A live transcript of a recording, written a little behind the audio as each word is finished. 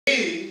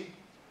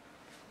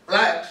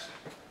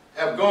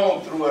have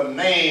gone through a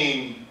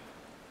name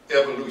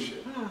evolution.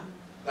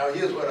 Now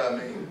here's what I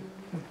mean.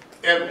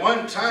 At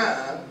one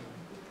time,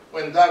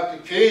 when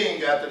Dr. King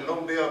got the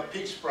Nobel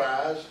Peace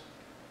Prize,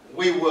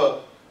 we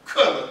were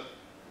colored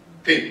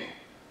people.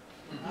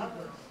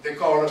 They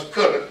called us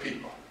colored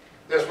people.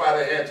 That's why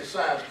they had the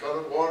signs,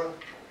 colored water,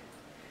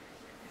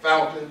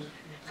 fountains,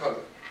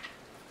 colored.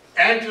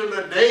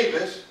 Angela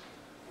Davis,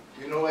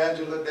 you know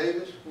Angela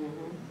Davis?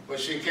 When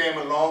she came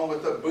along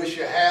with the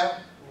bushy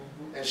hair,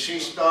 and she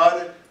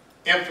started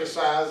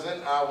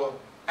emphasizing our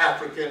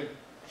African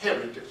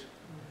heritage.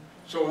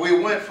 So we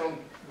went from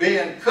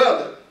being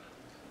colored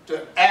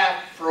to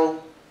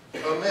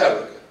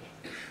Afro-American.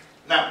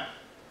 Now,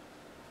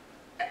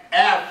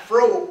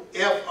 Afro,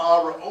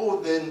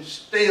 F-R-O, didn't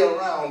stay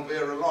around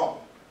very long.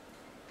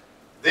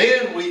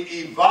 Then we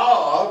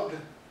evolved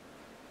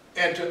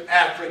into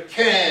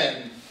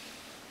African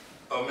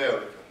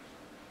American.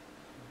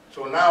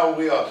 So now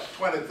we are,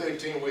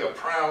 2013, we are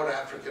proud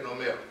African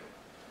American.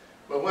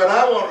 But when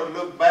I want to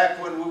look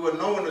back when we were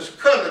known as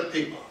colored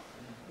people,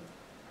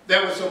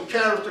 there were some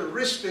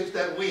characteristics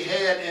that we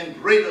had in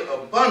greater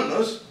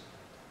abundance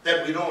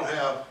that we don't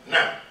have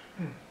now.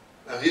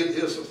 Now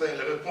here's some things,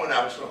 let me point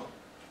out some.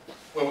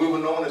 When we were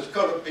known as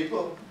colored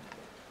people,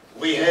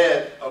 we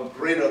had a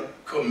greater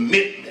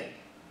commitment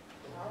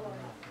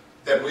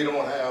that we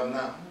don't have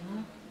now.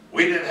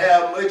 We didn't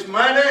have much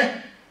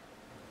money,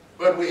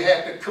 but we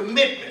had the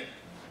commitment.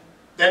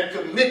 That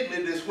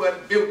commitment is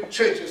what built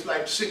churches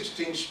like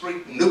 16th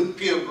Street, New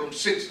Pilgrim,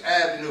 6th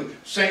Avenue,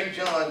 St.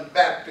 John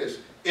Baptist.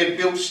 It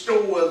built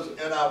stores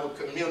in our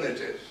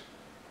communities.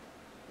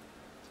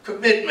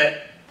 Commitment.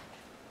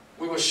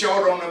 We were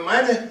short on the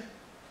money,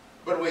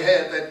 but we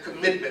had that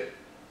commitment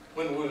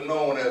when we were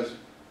known as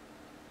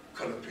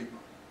colored people.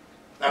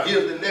 Now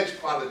here's the next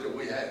quality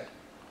we had.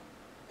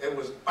 It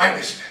was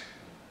honesty.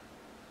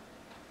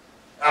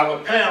 Our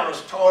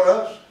parents taught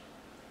us,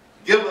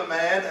 give a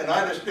man an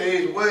honest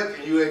day's work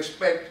and you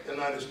expect an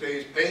honest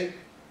day's pay.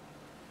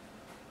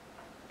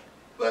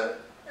 But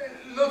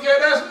look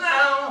at us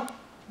now.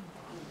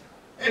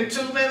 In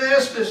too many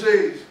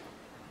instances,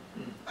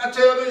 I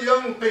tell the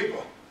young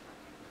people,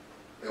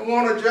 they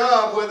want a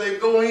job where they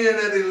go in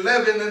at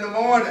 11 in the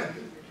morning.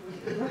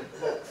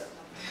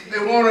 They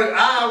want an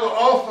hour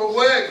off of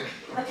work.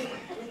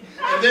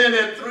 And then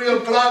at 3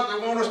 o'clock, they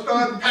want to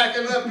start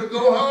packing up to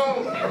go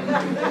home.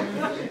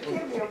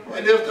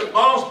 And if the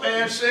boss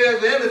man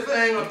says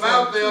anything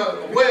about their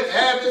work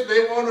habits,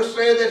 they want to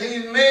say that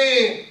he's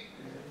mean.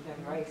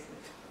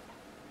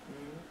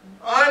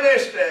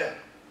 Honesty.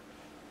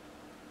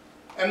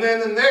 And then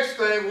the next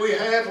thing we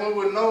had when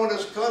we were known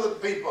as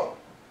colored people,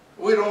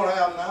 we don't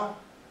have now.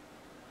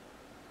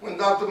 When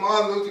Dr.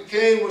 Martin Luther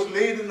King was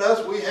leading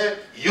us, we had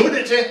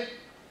unity.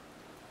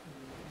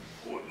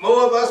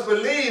 More of us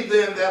believed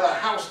then that a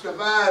house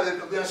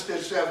divided against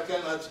itself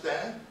cannot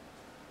stand.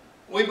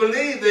 We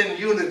believed in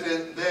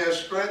unity, their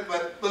strength,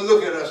 but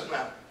look at us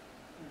now.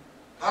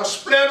 How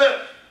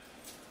splintered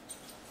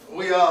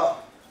we are.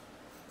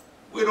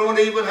 We don't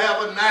even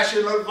have a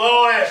national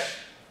voice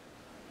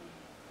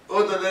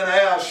other than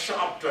Al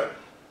Sharpton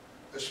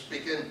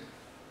speaking.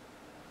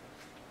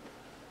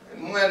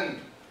 And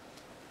when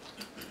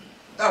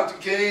Dr.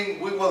 King,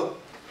 we were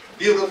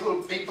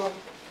beautiful people.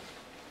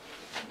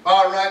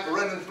 Barack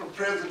running for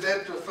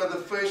president for the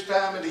first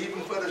time and even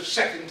for the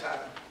second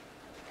time.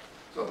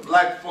 So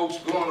black folks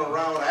going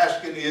around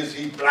asking, is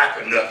he black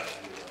enough?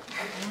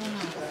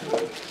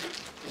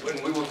 When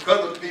we were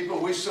colored people,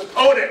 we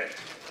supported.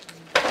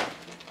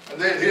 And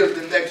then here's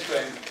the next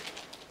thing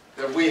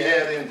that we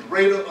had in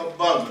greater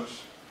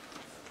abundance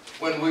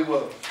when we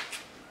were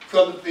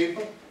colored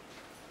people,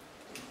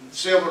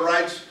 civil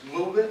rights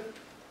movement,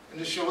 and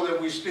to show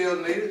that we still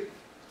need it,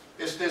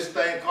 it's this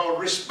thing called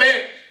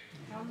respect.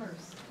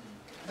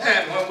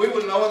 And when we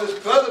were known as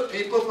colored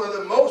people, for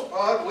the most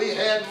part, we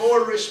had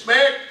more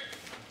respect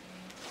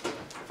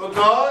for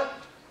God,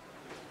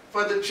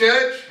 for the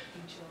church,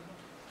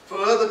 for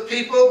other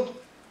people,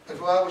 and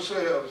for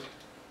ourselves.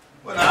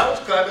 When I was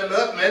coming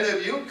up, many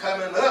of you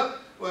coming up,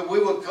 when we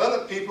were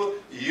colored people,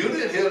 you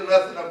didn't hear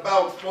nothing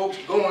about folks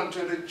going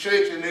to the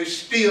church and they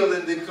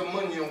stealing the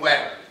communion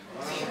wagon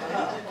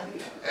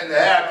and the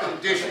air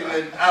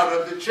conditioning out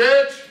of the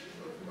church.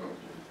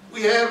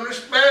 We had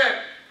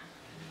respect.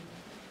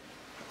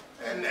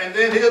 And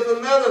then here's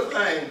another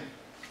thing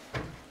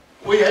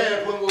we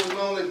had when we were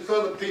known as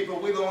colored people,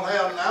 we don't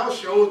have now,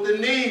 shows the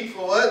need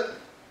for it.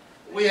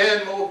 We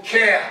had more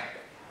care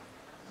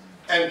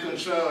and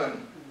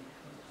concern.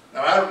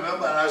 Now I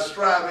remember I was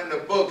driving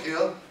the book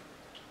here,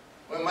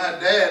 when my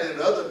dad and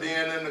other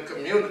men in the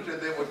community,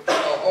 they would cook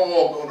a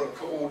hog on a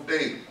cold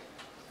day.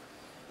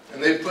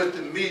 And they put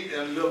the meat in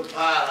a little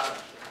pile.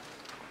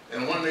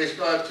 And when they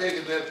start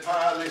taking that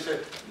pile, they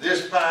said,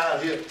 this pile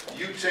here,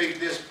 you take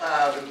this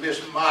pile to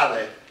Miss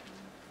Molly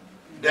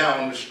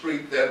down the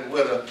street, that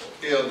widow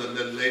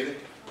elderly lady.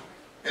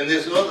 And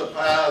this other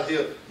pile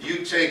here,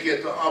 you take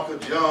it to Uncle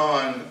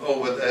John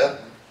over there.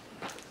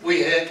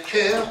 We had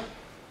care,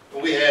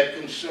 we had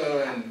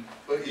concern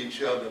for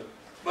each other.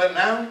 But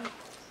now,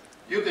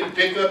 You can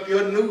pick up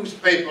your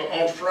newspaper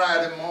on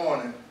Friday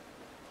morning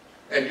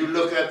and you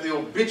look at the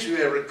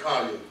obituary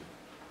column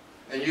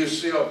and you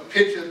see a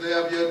picture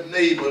there of your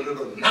neighbor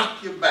that'll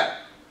knock you back.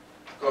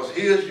 Because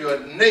here's your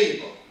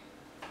neighbor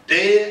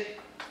dead.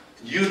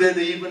 You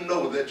didn't even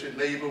know that your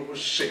neighbor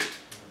was sick.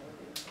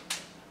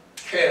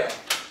 Care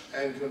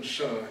and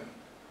concern.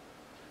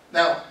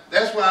 Now,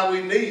 that's why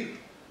we need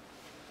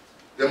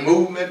the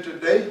movement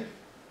today.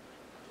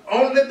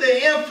 Only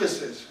the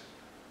emphasis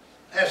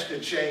has to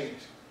change.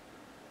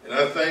 And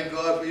I thank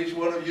God for each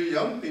one of you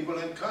young people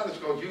in college,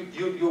 because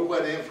you're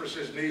where the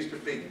emphasis needs to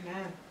be.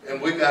 Amen.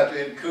 And we got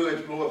to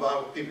encourage more of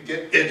our people to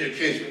get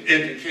education,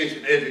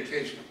 education,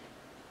 education.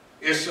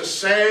 It's a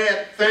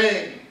sad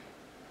thing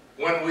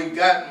when we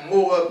got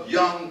more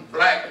young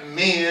black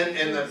men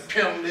in the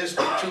penal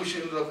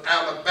institutions of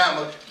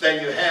Alabama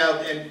than you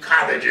have in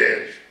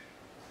colleges.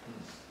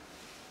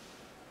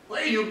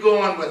 Where are you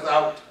going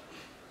without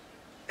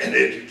an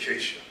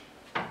education?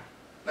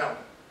 Now,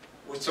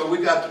 so we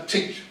got to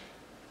teach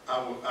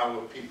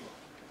our people.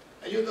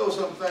 And you know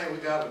something we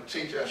got to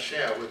teach or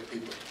share with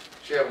people,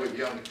 share with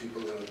young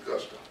people in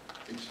Augusta.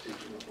 Teaching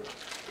them.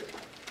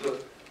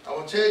 Look, I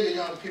want to tell you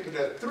young people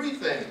there are 3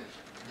 things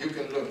you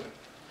can learn.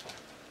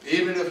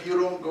 Even if you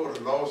don't go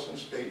to Lawson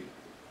State,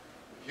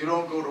 if you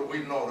don't go to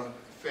Winona and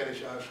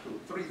finish our school,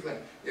 3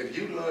 things. If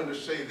you learn to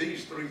say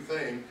these 3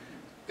 things,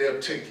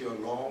 they'll take you a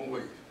long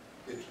way.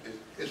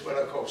 It's what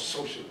I call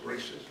social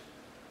graces.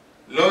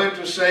 Learn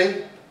to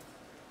say,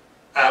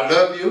 I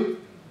love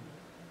you.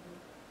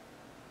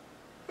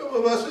 Some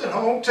of us at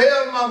home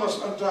tell mama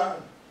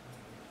sometime,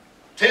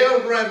 tell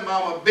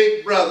grandmama,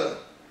 big brother,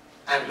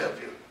 I love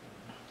you.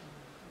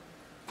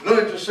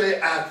 Learn to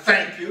say, I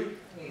thank you.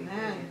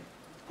 Amen.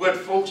 What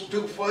folks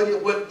do for you,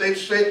 what they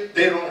say,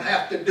 they don't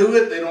have to do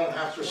it, they don't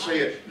have to say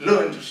it.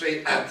 Learn to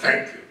say, I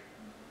thank you.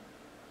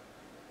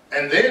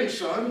 And then,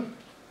 son,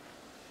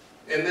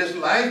 in this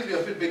life,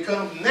 if it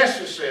becomes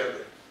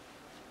necessary,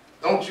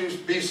 don't you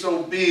be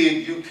so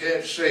big you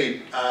can't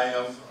say, I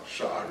am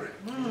sorry.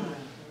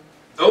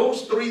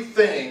 Those 3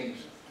 things,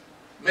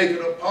 make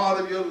it a part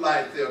of your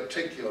life, they'll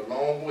take you a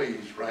long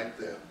ways right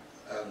there.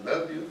 I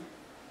love you,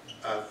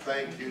 I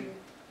thank you,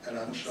 and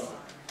I'm sorry.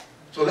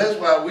 So that's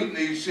why we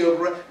need civil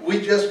rights.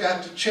 We just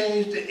got to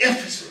change the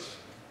emphasis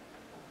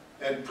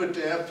and put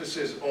the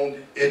emphasis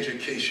on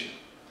education,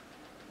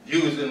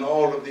 using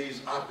all of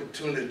these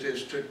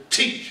opportunities to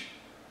teach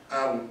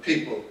our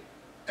people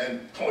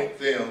and point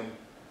them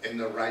in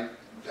the right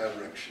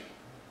direction.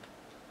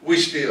 We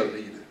still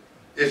need it.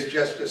 It's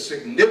just as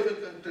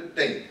significant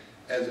today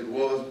as it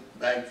was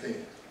back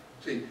then.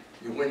 See,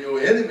 when your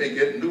enemy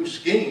gets new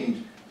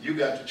schemes, you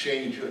got to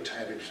change your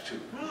tactics too.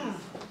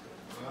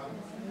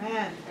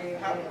 Amen.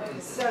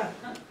 Yes, sir.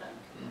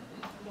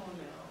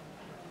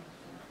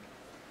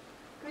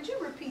 Could you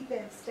repeat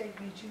that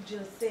statement you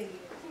just said?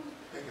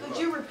 Could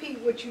you repeat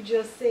what you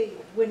just said?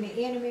 When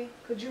the enemy,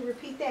 could you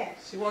repeat that?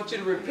 She wants you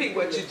to repeat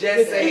what you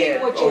just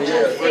said. What you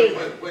just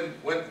said.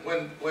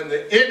 When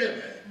the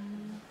enemy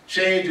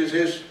changes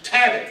his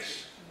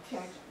tactics,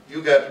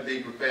 you got to be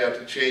prepared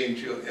to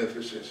change your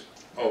emphasis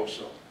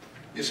also.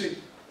 You see,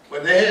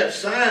 when they had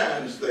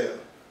signs there,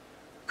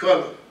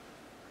 color,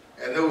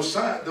 and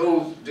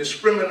those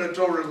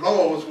discriminatory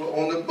laws were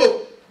on the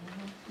book,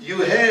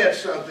 you had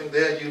something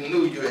there you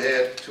knew you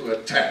had to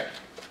attack.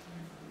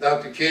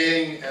 Dr.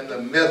 King and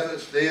the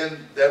methods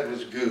then, that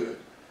was good.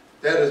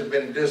 That has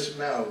been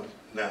dismantled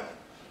now.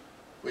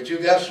 But you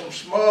got some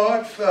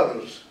smart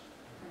fellows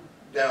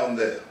down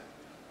there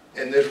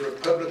in this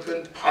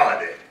Republican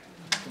Party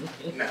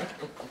now.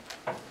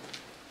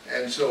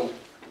 And so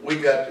we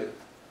got to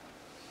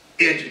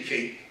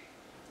educate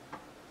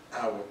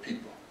our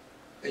people.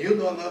 And you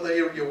know another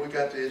area we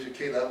got to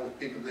educate our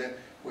people then,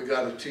 we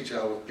got to teach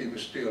our people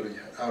still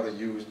how to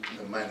use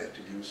the money,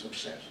 to use some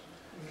sense.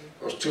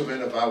 Because too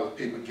many of our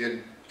people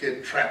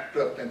get trapped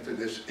up into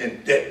this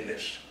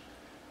indebtedness,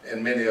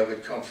 and many of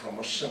it come from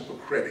a simple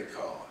credit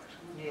card.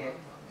 Yeah.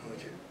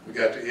 Okay. We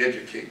got to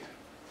educate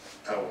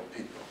our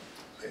people.